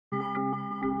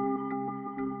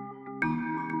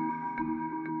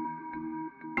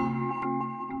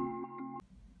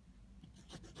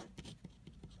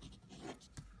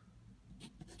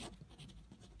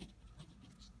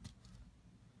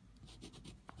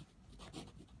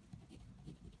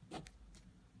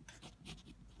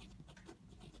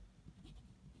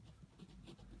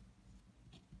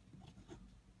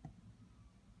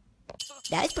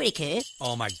That's pretty cool.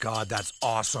 Oh my God, that's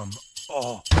awesome.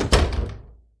 Oh.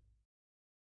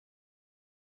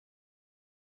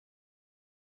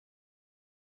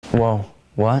 Whoa,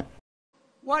 what?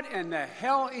 What in the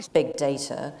hell is big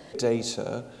data?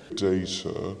 Data.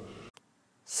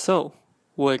 So,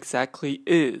 what exactly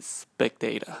is big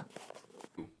data?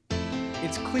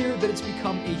 It's clear that it's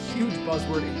become a huge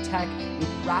buzzword in tech with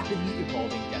rapidly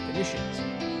evolving definitions.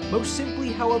 Most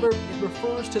simply, however, it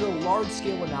refers to the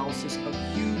large-scale analysis of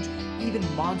huge, even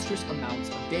monstrous amounts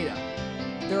of data.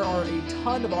 There are a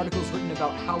ton of articles written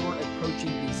about how we're approaching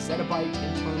the zettabyte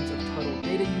in terms of total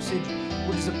data usage,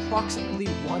 which is approximately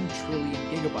 1 trillion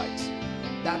gigabytes.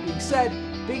 That being said,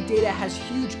 big data has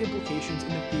huge implications in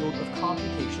the field of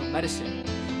computational medicine,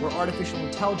 where artificial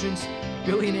intelligence,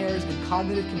 billionaires, and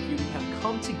cognitive computing have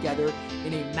come together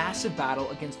in a massive battle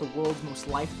against the world's most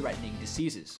life-threatening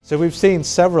diseases. So we've seen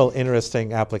several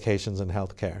interesting applications in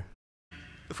healthcare.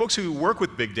 The folks who work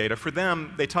with big data, for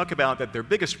them, they talk about that their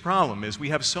biggest problem is we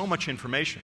have so much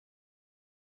information.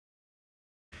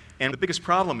 And the biggest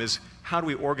problem is how do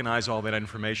we organize all that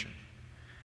information?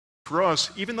 For us,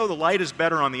 even though the light is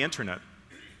better on the internet,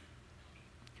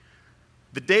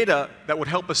 the data that would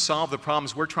help us solve the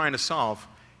problems we're trying to solve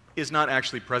is not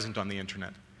actually present on the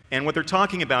internet. And what they're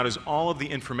talking about is all of the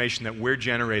information that we're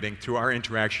generating through our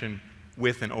interaction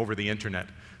with and over the internet.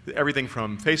 Everything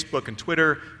from Facebook and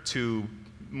Twitter to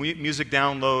music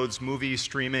downloads, movie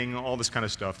streaming, all this kind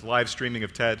of stuff, live streaming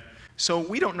of TED. So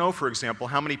we don't know, for example,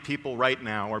 how many people right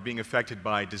now are being affected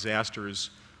by disasters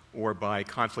or by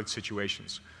conflict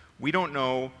situations. We don't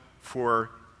know for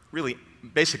really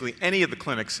basically any of the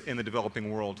clinics in the developing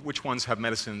world which ones have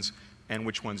medicines and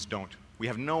which ones don't. We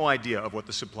have no idea of what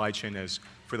the supply chain is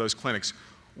for those clinics.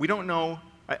 We don't know,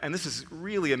 and this is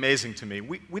really amazing to me,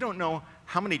 we don't know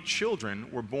how many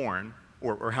children were born,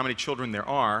 or how many children there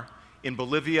are, in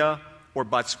Bolivia or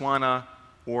Botswana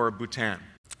or Bhutan.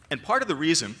 And part of the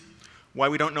reason why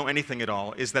we don't know anything at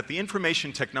all is that the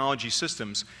information technology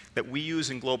systems that we use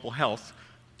in global health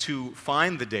to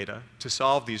find the data to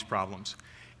solve these problems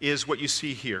is what you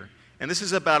see here. And this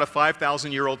is about a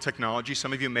 5,000-year-old technology.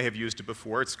 Some of you may have used it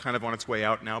before. It's kind of on its way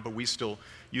out now, but we still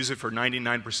use it for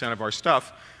 99% of our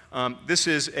stuff. This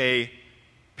is a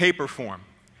paper form.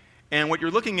 And what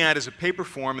you're looking at is a paper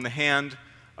form in the hand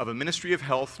of a Ministry of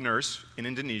Health nurse in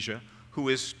Indonesia who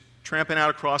is tramping out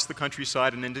across the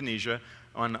countryside in Indonesia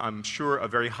on, I'm sure, a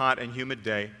very hot and humid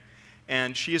day.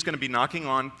 And she is going to be knocking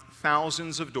on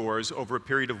thousands of doors over a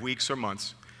period of weeks or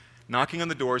months, knocking on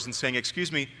the doors and saying,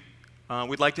 "Excuse me,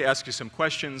 we'd like to ask you some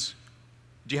questions.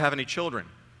 Do you have any children?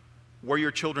 Were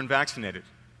your children vaccinated?"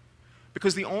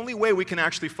 Because the only way we can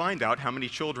actually find out how many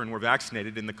children were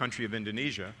vaccinated in the country of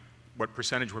Indonesia, what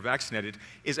percentage were vaccinated,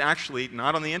 is actually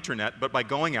not on the internet, but by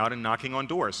going out and knocking on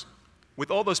doors. With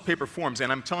all those paper forms,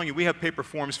 and I'm telling you, we have paper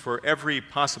forms for every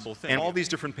possible thing, and all these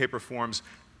different paper forms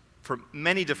for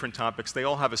many different topics, they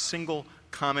all have a single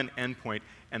common endpoint,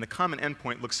 and the common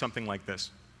endpoint looks something like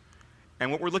this. And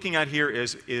what we're looking at here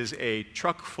is a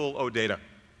truck full of data.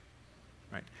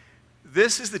 Right?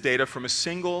 This is the data from a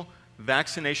single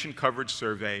vaccination coverage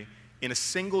survey in a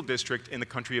single district in the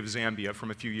country of Zambia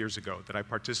from a few years ago that I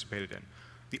participated in.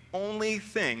 The only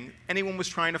thing anyone was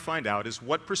trying to find out is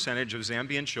what percentage of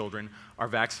Zambian children are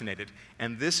vaccinated.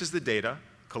 And this is the data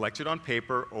collected on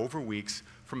paper over weeks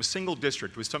from a single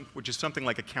district, which is something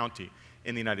like a county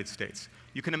in the United States.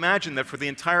 You can imagine that for the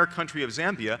entire country of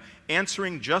Zambia,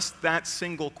 answering just that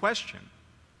single question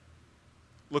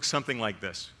looks something like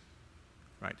this.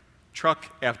 Right? Truck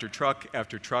after truck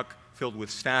after truck filled with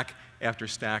stack after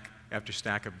stack after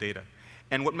stack of data.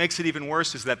 And what makes it even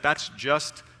worse is that that's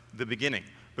just the beginning.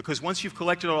 Because once you've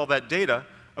collected all that data,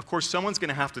 of course, someone's going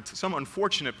to have to, some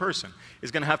unfortunate person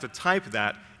is going to have to type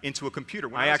that into a computer.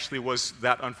 I actually was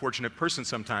that unfortunate person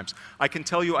sometimes. I can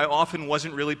tell you I often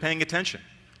wasn't really paying attention.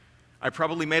 I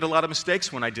probably made a lot of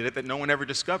mistakes when I did it that no one ever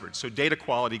discovered, so data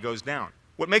quality goes down.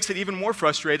 What makes it even more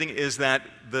frustrating is that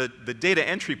the data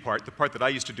entry part, the part that I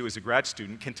used to do as a grad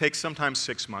student, can take sometimes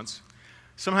 6 months.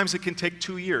 Sometimes it can take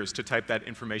 2 years to type that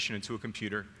information into a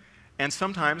computer. And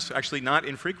sometimes, actually not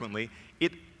infrequently,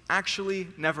 it actually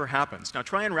never happens. Now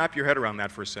try and wrap your head around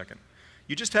that for a second.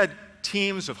 You just had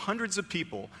teams of hundreds of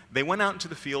people. They went out into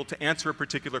the field to answer a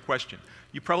particular question.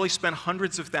 You probably spent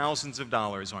hundreds of thousands of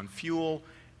dollars on fuel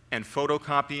and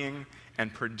photocopying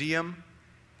and per diem.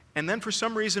 And then for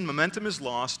some reason, momentum is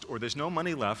lost or there's no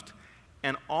money left,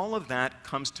 and all of that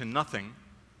comes to nothing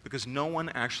because no one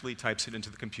actually types it into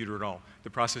the computer at all. The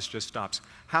process just stops.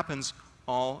 Happens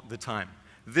all the time.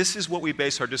 This is what we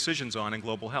base our decisions on in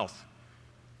global health.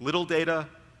 Little data,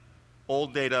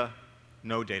 old data,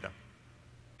 no data.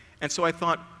 And so I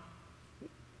thought,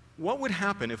 what would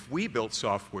happen if we built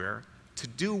software to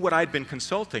do what I'd been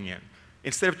consulting in?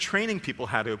 Instead of training people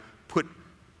how to put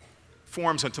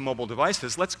forms onto mobile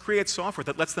devices, let's create software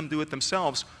that lets them do it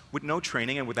themselves with no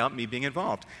training and without me being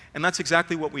involved. And that's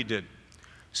exactly what we did.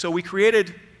 So we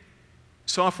created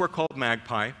software called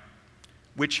Magpie,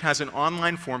 which has an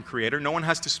online form creator. No one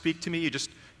has to speak to me. You just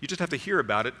have to hear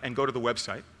about it and go to the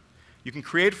website. You can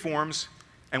create forms,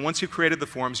 and once you've created the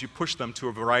forms, you push them to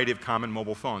a variety of common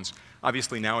mobile phones.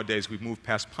 Obviously, nowadays, we've moved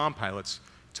past Palm Pilots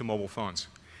to mobile phones.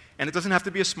 And it doesn't have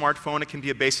to be a smartphone. It can be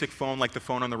a basic phone like the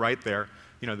phone on the right there,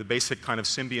 you know, the basic kind of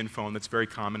Symbian phone that's very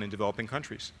common in developing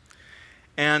countries.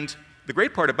 And the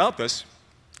great part about this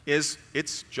is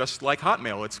it's just like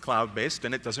Hotmail. It's cloud-based,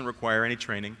 and it doesn't require any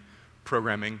training,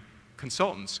 programming,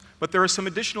 consultants. But there are some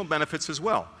additional benefits as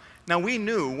well. Now, we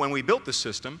knew when we built the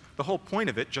system, the whole point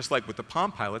of it, just like with the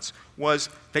Palm Pilots, was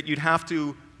that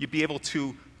you'd be able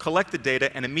to collect the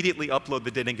data and immediately upload the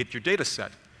data and get your data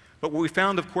set. But what we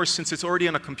found, of course, since it's already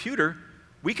on a computer,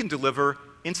 we can deliver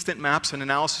instant maps and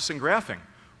analysis and graphing.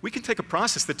 We can take a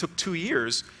process that took 2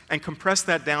 years and compress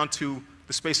that down to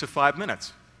the space of 5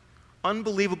 minutes.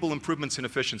 Unbelievable improvements in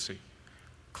efficiency.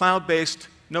 Cloud-based,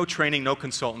 no training, no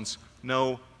consultants,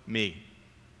 no me.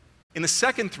 In the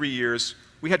second 3 years,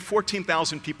 we had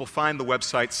 14,000 people find the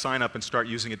website, sign up, and start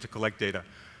using it to collect data.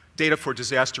 Data for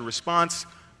disaster response,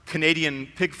 Canadian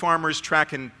pig farmers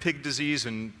tracking pig disease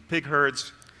and pig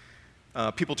herds,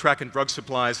 people tracking drug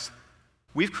supplies.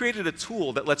 We've created a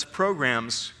tool that lets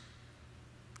programs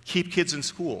keep kids in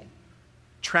school,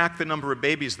 track the number of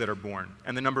babies that are born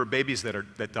and the number of babies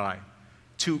that die,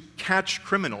 to catch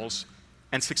criminals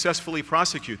and successfully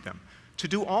prosecute them, to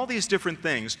do all these different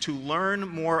things, to learn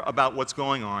more about what's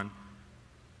going on,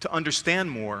 to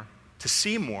understand more, to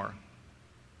see more,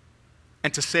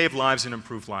 and to save lives and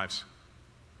improve lives.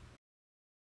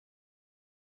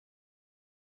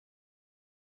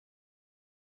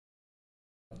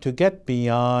 To get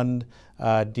beyond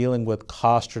dealing with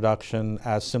cost reduction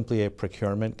as simply a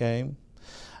procurement game,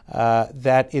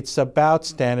 that it's about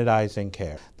standardizing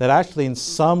care. That actually in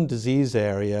some disease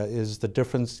area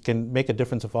can make a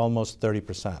difference of almost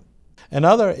 30%.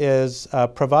 Another is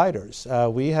providers.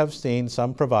 We have seen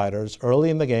some providers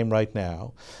early in the game right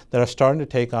now that are starting to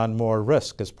take on more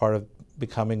risk as part of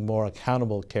becoming more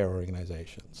accountable care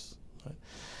organizations. Right?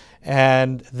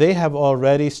 And they have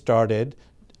already started,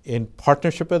 in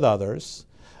partnership with others,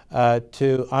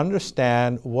 to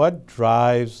understand what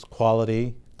drives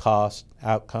quality, cost,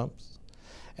 outcomes,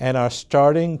 and are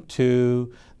starting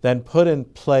to then put in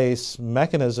place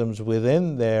mechanisms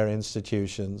within their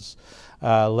institutions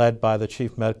led by the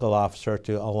chief medical officer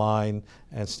to align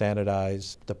and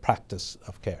standardize the practice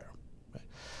of care. Right?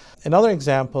 Another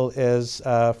example is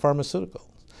pharmaceutical.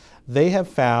 They have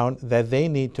found that they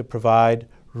need to provide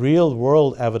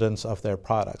real-world evidence of their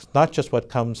products, not just what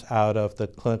comes out of the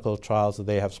clinical trials that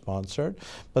they have sponsored,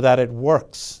 but that it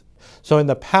works. So in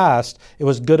the past, it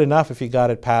was good enough if you got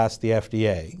it past the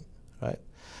FDA, right?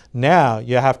 Now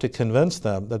you have to convince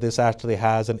them that this actually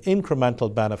has an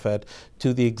incremental benefit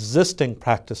to the existing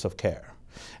practice of care.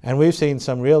 And we've seen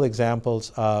some real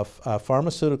examples of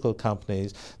pharmaceutical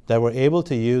companies that were able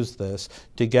to use this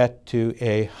to get to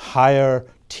a higher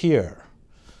tier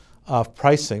of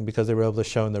pricing because they were able to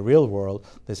show in the real world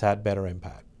this had better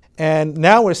impact. And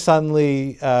now we're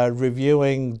suddenly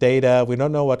reviewing data. We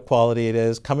don't know what quality it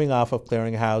is, coming off of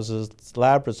clearinghouses,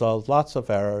 lab results, lots of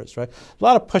errors, right? A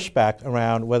lot of pushback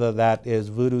around whether that is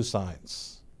voodoo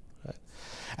science. Right?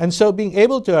 And so being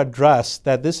able to address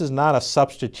that this is not a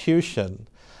substitution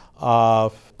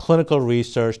of clinical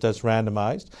research that's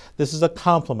randomized, this is a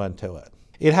complement to it.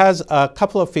 It has a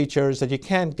couple of features that you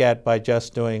can't get by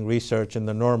just doing research in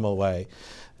the normal way.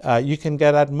 You can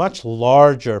get at much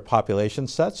larger population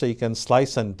sets, so you can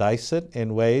slice and dice it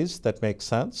in ways that make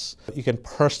sense. You can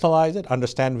personalize it,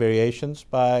 understand variations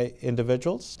by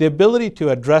individuals. The ability to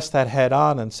address that head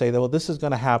on and say that, well, this is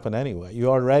going to happen anyway. You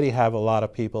already have a lot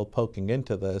of people poking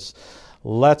into this.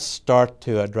 Let's start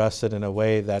to address it in a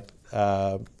way that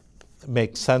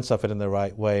makes sense of it in the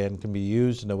right way and can be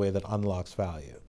used in a way that unlocks value.